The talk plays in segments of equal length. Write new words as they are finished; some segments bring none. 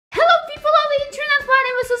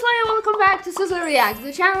back to Sisley Reacts,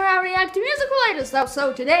 the channel where I react to music related stuff.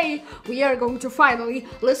 So today we are going to finally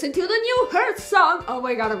listen to the new Hurts song. Oh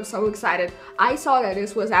my god, I'm so excited. I saw that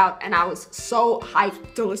this was out and I was so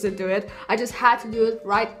hyped to listen to it. I just had to do it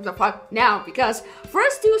right the fuck now because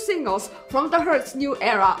first two singles from the Hurts new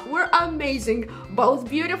era were amazing. Both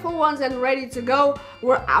beautiful ones and ready to go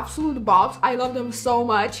were absolute bops. I love them so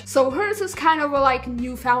much. So Hurts is kind of a like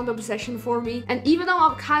newfound obsession for me. And even though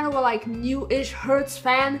I'm kind of a like new-ish Hurts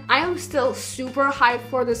fan, I am still super hyped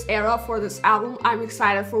for this era, for this album. I'm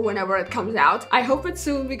excited for whenever it comes out. I hope it's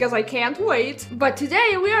soon because I can't wait. But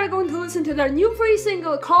today we are going to listen to their new free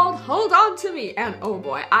single called Hold On To Me. And oh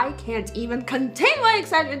boy, I can't even contain my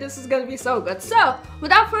excitement. This is gonna be so good. So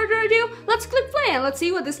without further ado, let's click play and let's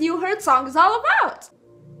see what this new Hurts song is all about.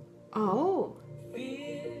 Oh.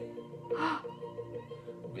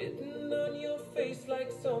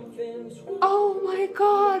 Oh my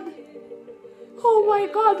god. Oh my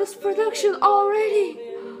god, this production already.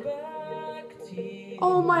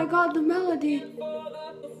 Oh my god, the melody.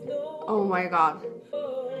 Oh my god.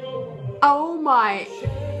 Oh my.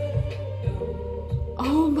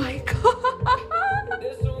 Oh my god.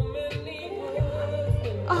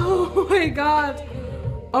 Oh my god.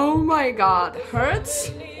 Oh my god.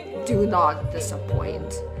 Hurts? Do not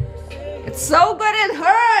disappoint. It's so good it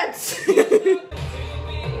hurts!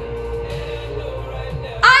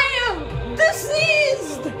 I am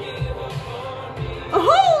deceased!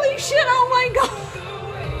 Holy shit, oh my god!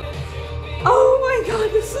 Oh my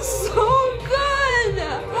god, this is so good!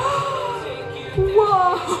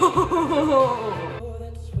 Whoa!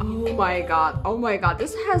 Oh my god,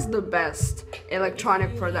 this has the best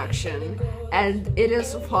electronic production and it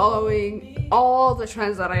is following all the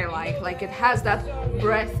trends that I like. Like it has that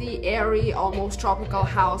breathy, airy, almost tropical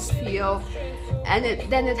house feel, and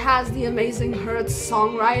then it has the amazing Hurts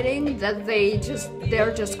songwriting that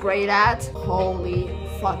they're just great at. Holy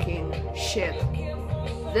fucking shit.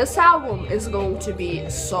 This album is going to be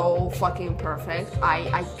so fucking perfect.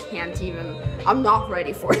 I can't even, I'm not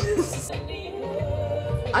ready for this.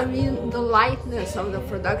 I mean, the lightness of the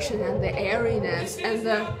production and the airiness and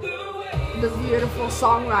the beautiful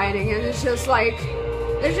songwriting, and it's just like,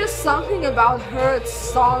 there's just something about Hurts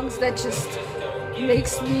songs that just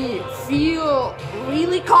makes me feel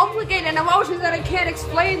really complicated emotions that I can't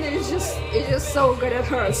explain. It's just so good at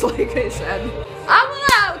Hurts, like I said. I'm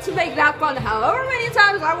allowed to make that pun however many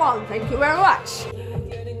times I want, thank you very much.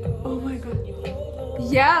 Oh my god.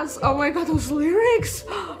 Yes, oh my god, those lyrics.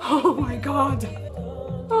 Oh my god.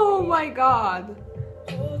 Oh my god.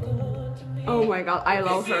 Oh my god, I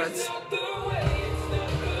love Hurts.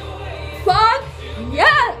 Fuck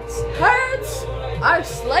yes! Hurts are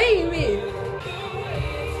slaying me!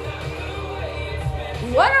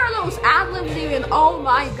 What are those ad-libs even? Oh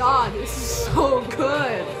my god, this is so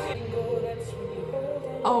good!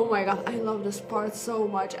 Oh my god, I love this part so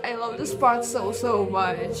much. I love this part so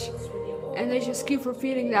much. And they just keep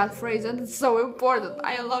repeating that phrase and it's so important.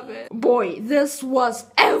 I love it. Boy, this was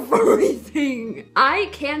everything. I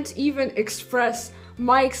can't even express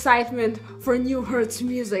my excitement for new Hurts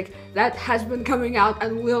music that has been coming out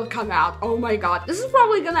and will come out. Oh my god. This is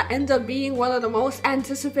probably gonna end up being one of the most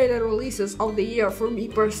anticipated releases of the year for me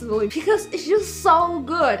personally because it's just so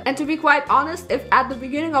good. And to be quite honest, if at the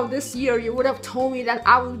beginning of this year you would have told me that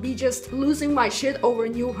I would be just losing my shit over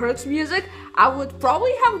new Hurts music, I would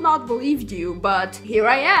probably have not believed you, but here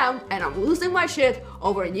I am and I'm losing my shit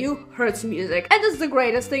over new Hurts music, and it's the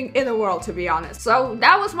greatest thing in the world, to be honest. So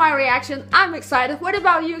that was my reaction. I'm excited. What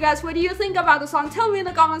about you guys? What do you think about the song? Tell me in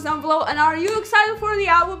the comments down below, and are you excited for the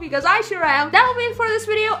album? Because I sure am. That'll be it for this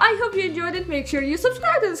video. I hope you enjoyed it. Make sure you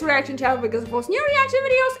subscribe to this reaction channel because I post new reaction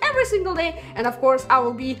videos every single day, and of course I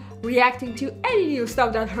will be reacting to any new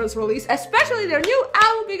stuff that Hurts release, especially their new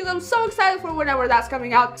album, because I'm so excited for whenever that's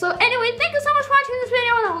coming out. So anyway, thank you so much for watching.